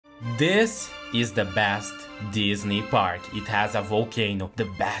This is the best Disney park. It has a volcano, the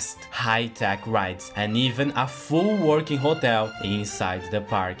best high-tech rides, and even a full working hotel inside the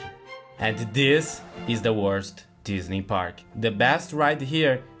park. And this is the worst Disney park. The best ride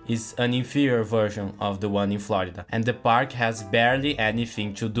here is an inferior version of the one in Florida, and the park has barely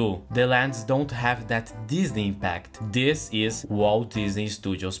anything to do. The lands don't have that Disney impact. This is Walt Disney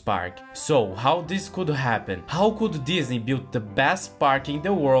Studios Park. So how this could happen? How could Disney build the best park in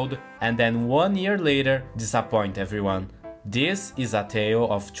the world and then 1 year later disappoint everyone? This is a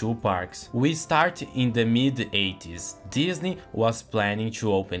tale of two parks. We start in the mid-80s. Disney was planning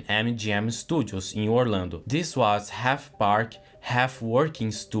to open MGM Studios in Orlando. This was half park, half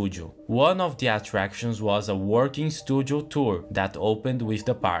working studio. One of the attractions was a working studio tour that opened with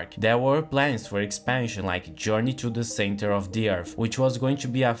the park. There were plans for expansion like Journey to the Center of the Earth, which was going to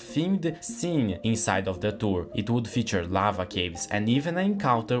be a themed scene inside of the tour. It would feature lava caves and even an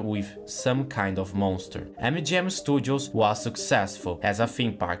encounter with some kind of monster. MGM Studios was successful as a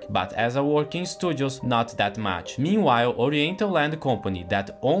theme park, but as a working studios, not that much. Meanwhile, Oriental Land Company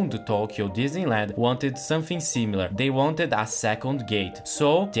that owned Tokyo Disneyland wanted something similar. They wanted a second gate.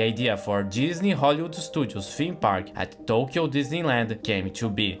 So the idea for Disney Hollywood Studios theme park at Tokyo Disneyland came to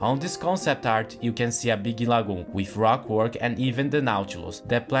be. On this concept art you can see a big lagoon with rock work and even the Nautilus.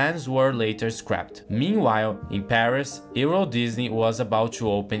 The plans were later scrapped. Meanwhile, in Paris, Euro Disney was about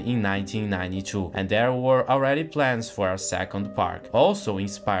to open in 1992 and there were already plans for a second park, also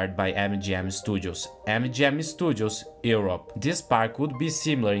inspired by MGM Studios. MGM Studios Europe. This park would be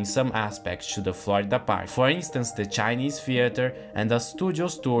similar in some aspects to the Florida park. For instance, the Chinese theater and a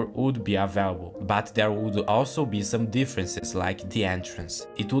studios tour would be available, but there would also be some differences like the entrance.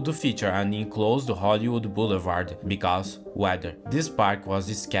 It would feature an enclosed Hollywood Boulevard because weather. This park was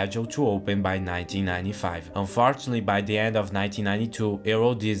scheduled to open by 1995. Unfortunately, by the end of 1992,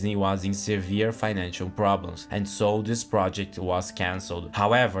 Euro Disney was in severe financial problems, and so this project was cancelled.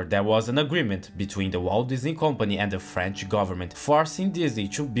 However, there was an agreement between the Walt Disney Company and the French government, forcing Disney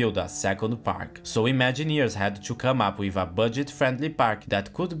to build a second park. So Imagineers had to come up with a budget-friendly park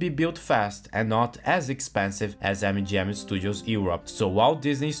that could be built fast and not as expensive as MGM Studios Europe. So Walt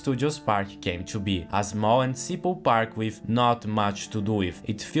Disney Studios Park came to be, a small and simple park with not much to do with.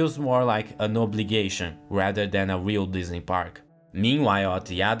 It feels more like an obligation rather than a real Disney park. Meanwhile, at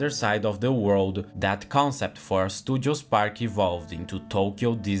the other side of the world, that concept for a Studios Park evolved into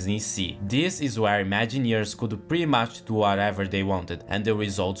Tokyo Disney Sea. This is where Imagineers could pretty much do whatever they wanted, and the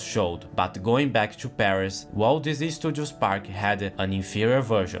results showed. But going back to Paris, Walt Disney Studios Park had an inferior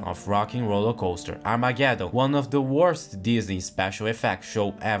version of Rockin' Roller Coaster Armageddon, one of the worst Disney special effects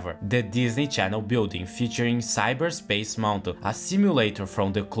show ever. The Disney Channel building featuring Cyberspace Mountain, a simulator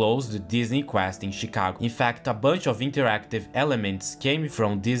from the closed Disney Quest in Chicago. In fact, a bunch of interactive elements came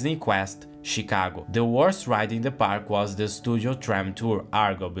from Disney Quest Chicago. The worst ride in the park was the Studio Tram Tour,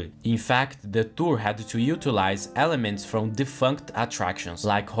 arguably. In fact, the tour had to utilize elements from defunct attractions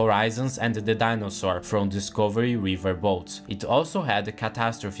like Horizons and the Dinosaur from Discovery River boats. It also had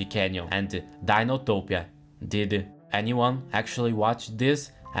Catastrophe Canyon and Dinotopia. Did anyone actually watch this?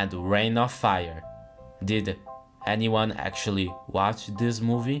 And Reign of Fire. Did anyone actually watch this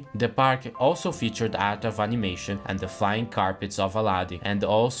movie? The park also featured Art of Animation and the Flying Carpets of Aladdin, and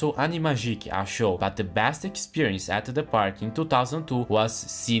also Animagique, a show, but the best experience at the park in 2002 was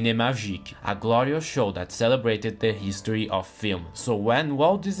Cinemagique, a glorious show that celebrated the history of film. So when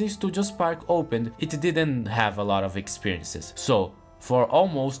Walt Disney Studios Park opened, it didn't have a lot of experiences. So for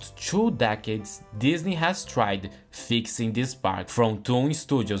almost 2 decades, Disney has tried fixing this park, from Toon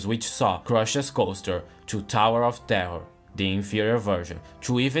Studios, which saw Crush's Coaster, to Tower of Terror, the inferior version,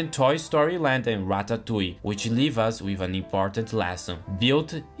 to even Toy Story Land and Ratatouille, which leave us with an important lesson: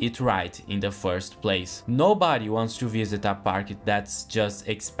 build it right in the first place. Nobody wants to visit a park that's just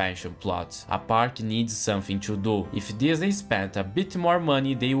expansion plots. A park needs something to do. If Disney spent a bit more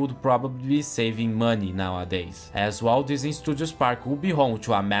money, they would probably be saving money nowadays, as Walt Disney Studios Park will be home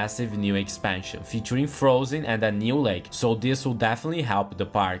to a massive new expansion featuring Frozen and a new lake, so this will definitely help the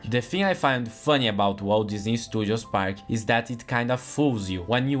park. The thing I find funny about Walt Disney Studios Park is that it kinda fools you.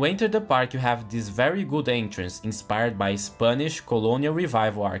 When you enter the park, you have this very good entrance inspired by Spanish colonial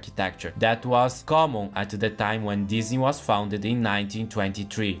revival architecture that was common at the time when Disney was founded in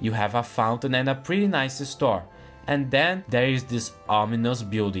 1923. You have a fountain and a pretty nice store. And then there is this ominous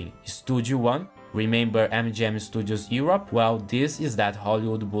building, Studio One. Remember MGM Studios Europe? Well, this is that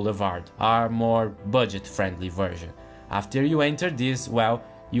Hollywood Boulevard, our more budget-friendly version. After you enter this, well,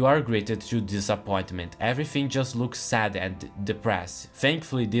 you are greeted to disappointment. Everything just looks sad and depressed.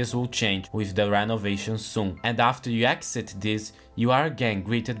 Thankfully, this will change with the renovation soon. And after you exit this, you are again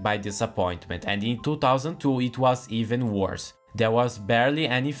greeted by disappointment. And in 2002, it was even worse. There was barely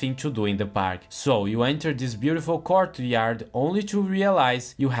anything to do in the park, so you enter this beautiful courtyard only to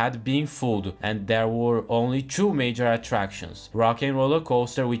realize you had been fooled and there were only two major attractions: Rock and Roller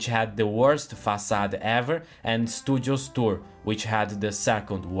Coaster, which had the worst facade ever, and Studios Tour, which had the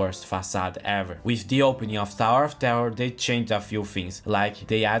second worst facade ever. With the opening of Tower of Terror, they changed a few things, like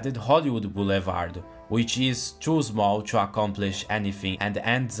they added Hollywood Boulevard, which is too small to accomplish anything and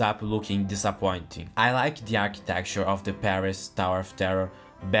ends up looking disappointing. I like the architecture of the Paris Tower of Terror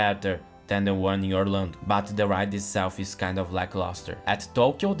better than the one in Orlando, but the ride itself is kind of lackluster. At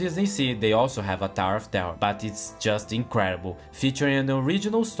Tokyo Disney Sea, they also have a Tower of Terror, but it's just incredible, featuring an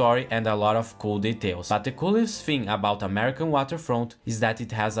original story and a lot of cool details. But the coolest thing about American Waterfront is that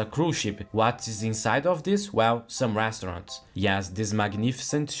it has a cruise ship. What is inside of this? Well, some restaurants. Yes, this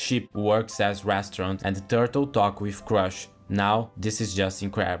magnificent ship works as restaurant and Turtle Talk with Crush. Now, this is just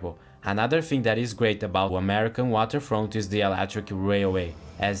incredible. Another thing that is great about American Waterfront is the electric railway,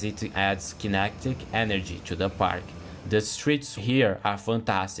 as it adds kinetic energy to the park. The streets here are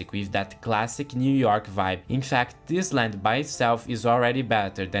fantastic with that classic New York vibe. In fact, this land by itself is already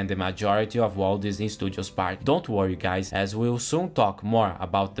better than the majority of Walt Disney Studios Park. Don't worry guys, as we'll soon talk more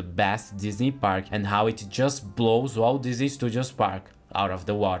about the best Disney park and how it just blows Walt Disney Studios Park out of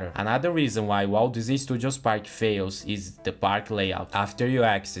the water. Another reason why Walt Disney Studios Park fails is the park layout. After you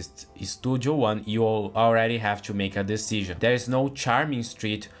exit Studio 1, you already have to make a decision. There is no charming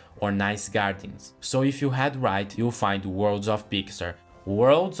street or nice gardens. So if you head right, you'll find Worlds of Pixar.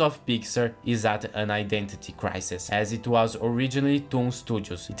 Worlds of Pixar is at an identity crisis, as it was originally Toon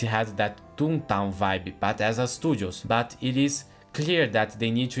Studios. It had that Toontown vibe, but as a studios. But it is clear that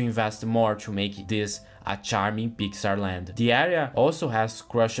they need to invest more to make this a charming Pixar land. The area also has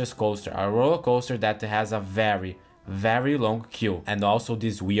Crush's Coaster, a roller coaster that has a very long queue, and also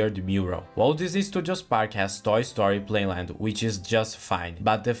this weird mural. Walt Disney Studios Park has Toy Story Playland, which is just fine,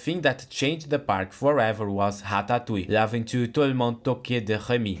 but the thing that changed the park forever was Ratatouille, L'Aventure Tout le monde toque de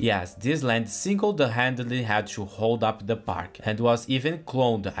Remy. Yes, this land single-handedly had to hold up the park, and was even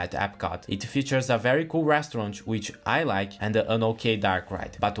cloned at Epcot. It features a very cool restaurant, which I like, and an okay dark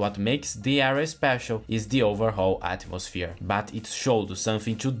ride, but what makes the area special is the overall atmosphere. But it showed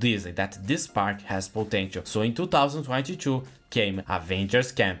something to Disney, that this park has potential. So in 2022 came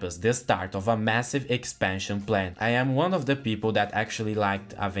Avengers Campus, the start of a massive expansion plan. I am one of the people that actually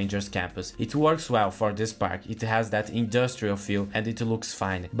liked Avengers Campus. It works well for this park, it has that industrial feel and it looks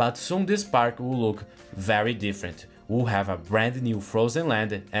fine. But soon this park will look very different. We'll have a brand new Frozen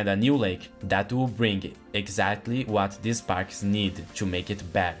Land and a new lake that will bring exactly what these parks need to make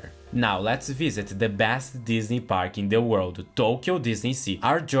it better. Now let's visit the best Disney park in the world, Tokyo Disney Sea.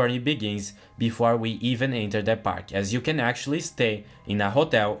 Our journey begins before we even enter the park, as you can actually stay in a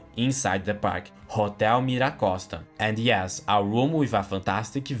hotel inside the park, Hotel Miracosta. And yes, a room with a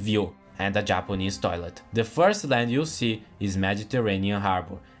fantastic view and a Japanese toilet. The first land you'll see is Mediterranean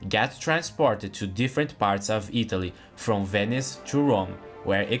Harbor. Get transported to different parts of Italy, from Venice to Rome,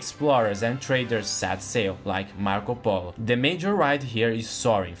 where explorers and traders set sail like Marco Polo. The major ride here is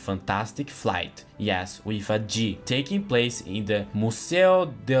Soaring, Fantastic Flight, yes, with a G, taking place in the Museo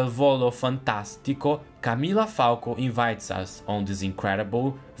del Volo Fantastico. Camila Falco invites us on this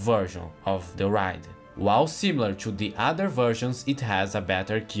incredible version of the ride. While similar to the other versions, it has a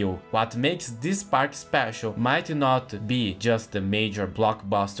better queue. What makes this park special might not be just the major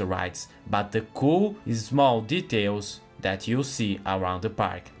blockbuster rides, but the cool, small details that you see around the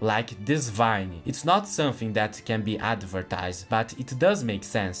park, like this vine. It's not something that can be advertised, but it does make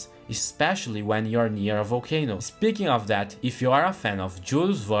sense, especially when you're near a volcano. Speaking of that, if you are a fan of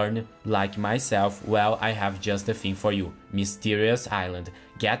Jules Verne, like myself, well, I have just the thing for you, Mysterious Island.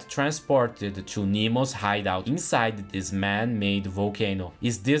 Get transported to Nemo's hideout inside this man-made volcano.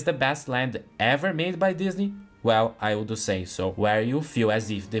 Is this the best land ever made by Disney? Well, I would say so, where you feel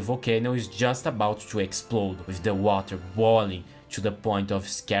as if the volcano is just about to explode, with the water boiling to the point of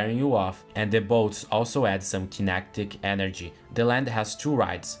scaring you off, and the boats also add some kinetic energy. The land has two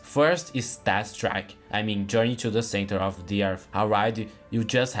rides. First is Test Track, I mean Journey to the Center of the Earth, a ride you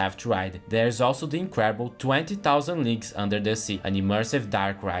just have to ride. There's also the incredible 20,000 Leagues Under the Sea, an immersive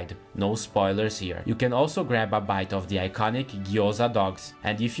dark ride. No spoilers here. You can also grab a bite of the iconic gyoza dogs.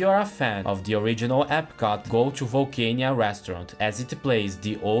 And if you're a fan of the original Epcot, go to Volcania Restaurant as it plays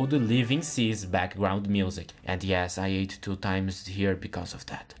the old Living Seas background music. And yes, I ate 2 times here because of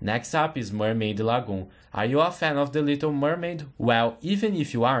that. Next up is Mermaid Lagoon. Are you a fan of The Little Mermaid? Well, even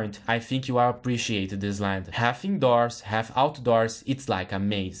if you aren't, I think you will appreciate this land. Half indoors, half outdoors, it's like a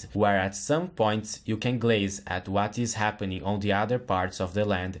maze, where at some points you can glaze at what is happening on the other parts of the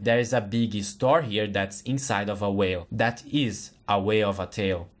land. There is a big store here that's inside of a whale. That is a whale of a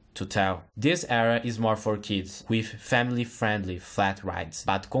tale to tell. This area is more for kids, with family-friendly flat rides,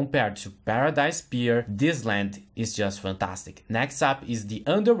 but compared to Paradise Pier, this land is just fantastic. Next up is the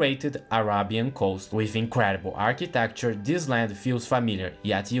underrated Arabian Coast. With incredible architecture, this land feels familiar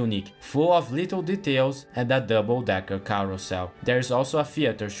yet unique, full of little details and a double-decker carousel. There is also a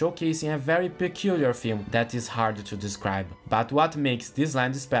theater showcasing a very peculiar film that is hard to describe. But what makes this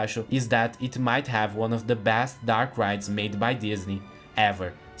land special is that it might have one of the best dark rides made by Disney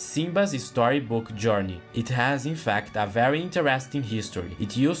ever. Simba's storybook journey. It has in fact a very interesting history.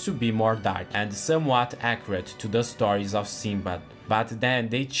 It used to be more dark and somewhat accurate to the stories of Simba, but then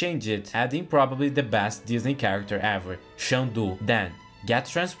they changed it, adding probably the best Disney character ever, Shandu. Then get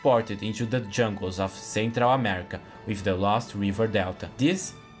transported into the jungles of Central America with the Lost River Delta.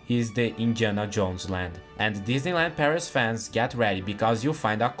 This is the Indiana Jones land. And Disneyland Paris fans, get ready because you'll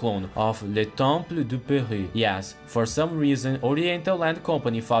find a clone of Le Temple du Paris. Yes, for some reason Oriental Land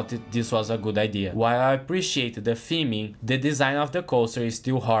Company thought this was a good idea. While I appreciate the theming, the design of the coaster is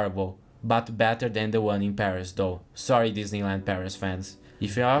still horrible, but better than the one in Paris though. Sorry Disneyland Paris fans.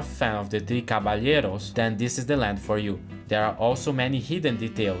 If you are a fan of the Three Caballeros, then this is the land for you. There are also many hidden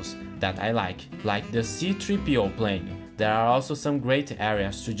details that I like the C-3PO plane. There are also some great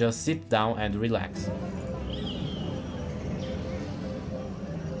areas to just sit down and relax.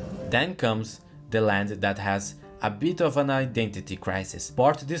 Then comes the land that has a bit of an identity crisis.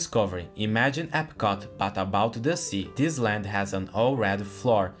 Port Discovery. Imagine Epcot but about the sea. This land has an all-red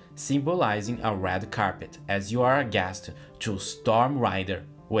floor, symbolizing a red carpet, as you are a guest to Storm Rider.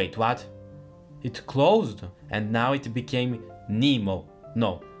 Wait, what? It closed? And now it became Nemo.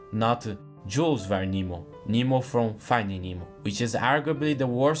 No, not Jules Verne Nemo. Nemo from Finding Nemo, which is arguably the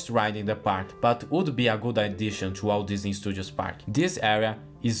worst ride in the park, but would be a good addition to Walt Disney Studios Park. This area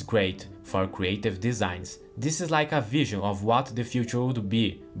is great for creative designs. This is like a vision of what the future would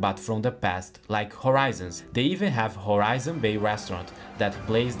be, but from the past, like Horizons. They even have Horizon Bay restaurant that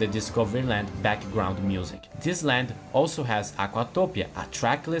plays the Discoveryland background music. This land also has Aquatopia, a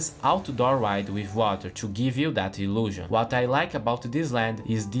trackless outdoor ride with water to give you that illusion. What I like about this land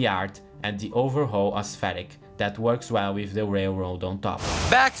is the art and the overall aesthetic that works well with the railroad on top.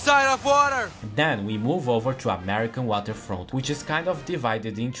 Backside of water! Then we move over to American Waterfront, which is kind of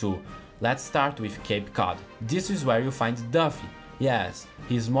divided in two. Let's start with Cape Cod. This is where you find Duffy. Yes,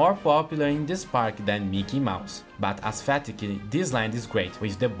 he's more popular in this park than Mickey Mouse, but aesthetically this land is great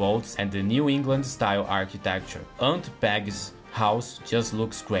with the boats and the New England style architecture. Aunt Peg's house just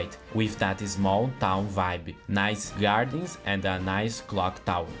looks great with that small town vibe, nice gardens and a nice clock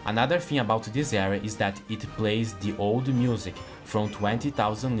tower. Another thing about this area is that it plays the old music from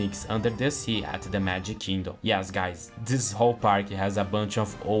 20,000 Leagues Under the Sea at the Magic Kingdom. Yes guys, this whole park has a bunch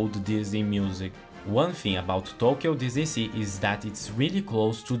of old Disney music. One thing about Tokyo Disney Sea is that it's really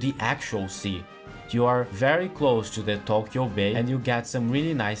close to the actual sea. You are very close to the Tokyo Bay and you get some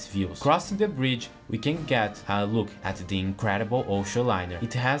really nice views. Crossing the bridge, we can get a look at the incredible ocean liner.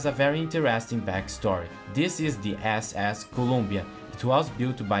 It has a very interesting backstory. This is the SS Columbia. It was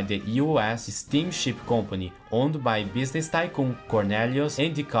built by the US Steamship Company, owned by business tycoon Cornelius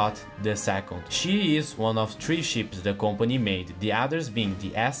Endicott II. She is one of 3 ships the company made, the others being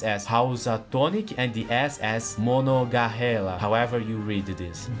the SS Housatonic and the SS Monongahela, however you read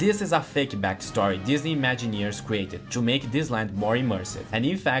this. This is a fake backstory Disney Imagineers created to make this land more immersive, and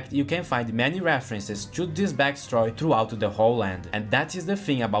in fact you can find many references to this backstory throughout the whole land, and that is the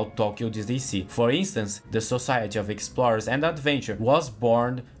thing about Tokyo Disney Sea. For instance, the Society of Explorers and Adventure was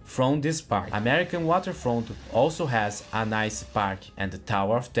born from this park. American Waterfront also has a nice park and the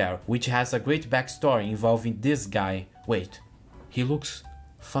Tower of Terror, which has a great backstory involving this guy. Wait, he looks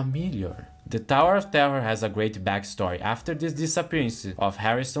familiar. The Tower of Terror has a great backstory. After the disappearance of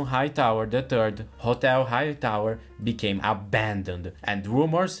Harrison Hightower III, Hotel Hightower became abandoned and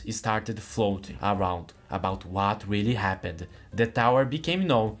rumors started floating around about what really happened. The tower became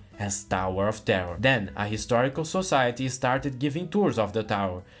known as Tower of Terror. Then a historical society started giving tours of the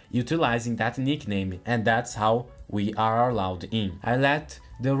tower, utilizing that nickname, and that's how we are allowed in. I let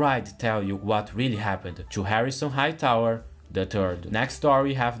the ride tell you what really happened to Harrison Hightower the third. Next door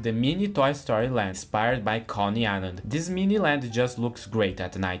we have the mini Toy Story land inspired by Coney Island. This mini land just looks great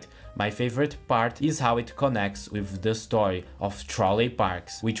at night. My favorite part is how it connects with the story of trolley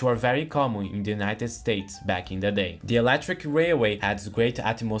parks, which were very common in the United States back in the day. The electric railway adds great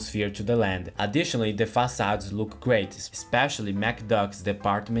atmosphere to the land. Additionally, the facades look great, especially McDuck's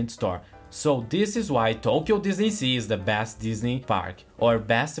department store. So this is why Tokyo Disney Sea is the best Disney park, or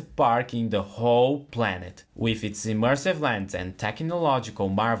best park in the whole planet. With its immersive lands and technological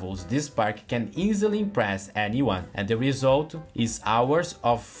marvels, this park can easily impress anyone, and the result is hours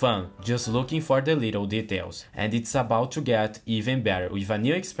of fun just looking for the little details. And it's about to get even better with a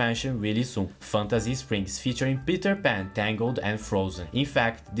new expansion really soon, Fantasy Springs, featuring Peter Pan, Tangled and Frozen. In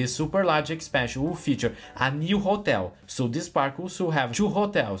fact, this super large expansion will feature a new hotel, so this park will soon have 2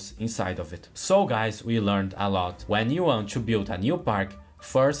 hotels inside of it. So guys, we learned a lot. When you want to build a new park,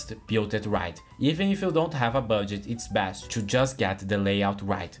 first build it right. Even if you don't have a budget, it's best to just get the layout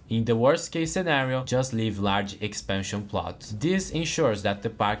right. In the worst case scenario, just leave large expansion plots. This ensures that the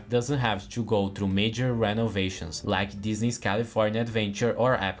park doesn't have to go through major renovations like Disney's California Adventure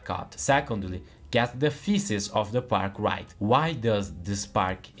or Epcot. Secondly, get the thesis of the park right. Why does this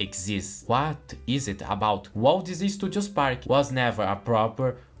park exist? What is it about? Walt Disney Studios Park was never a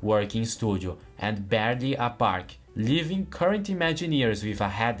proper working studio and barely a park, leaving current Imagineers with a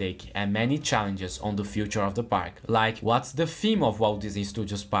headache and many challenges on the future of the park. Like, what's the theme of Walt Disney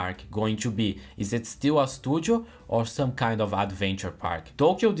Studios Park going to be? Is it still a studio or some kind of adventure park?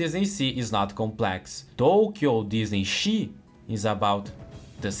 Tokyo Disney Sea is not complex. Tokyo Disney Sea is about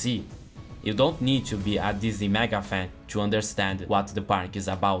the sea. You don't need to be a Disney mega fan to understand what the park is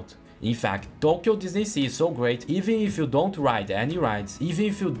about. In fact, Tokyo Disney Sea is so great, even if you don't ride any rides, even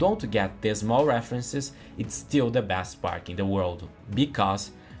if you don't get the small references, it's still the best park in the world, because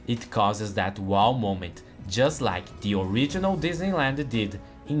it causes that wow moment, just like the original Disneyland did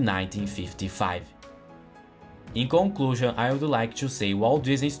in 1955. In conclusion, I would like to say Walt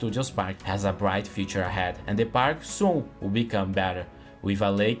Disney Studios Park has a bright future ahead, and the park soon will become better, with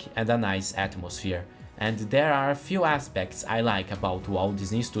a lake and a nice atmosphere. And there are a few aspects I like about Walt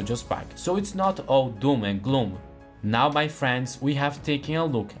Disney Studios Park, so it's not all doom and gloom. Now my friends, we have taken a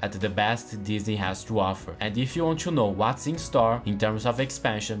look at the best Disney has to offer, and if you want to know what's in store in terms of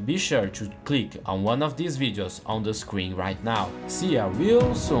expansion, be sure to click on one of these videos on the screen right now. See ya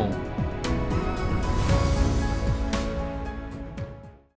real soon!